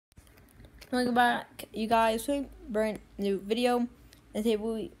Welcome back, you guys, to a brand new video. And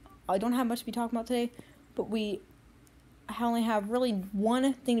today I don't have much to be talking about today, but I only have really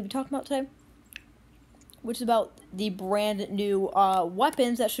one thing to be talking about today, which is about the brand new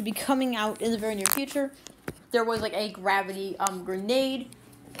weapons that should be coming out in the very near future. There was like a gravity grenade,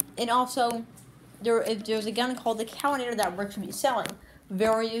 and also there's a gun called the Cowinator that we're going to be selling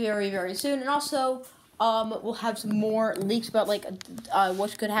very soon, and also we'll have some more leaks about like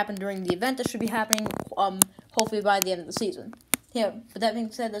what could happen during the event that should be happening hopefully by the end of the season. Yeah, but that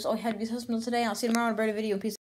being said, that's all I had to be discussing today. I'll see you tomorrow in a brand new video. Peace.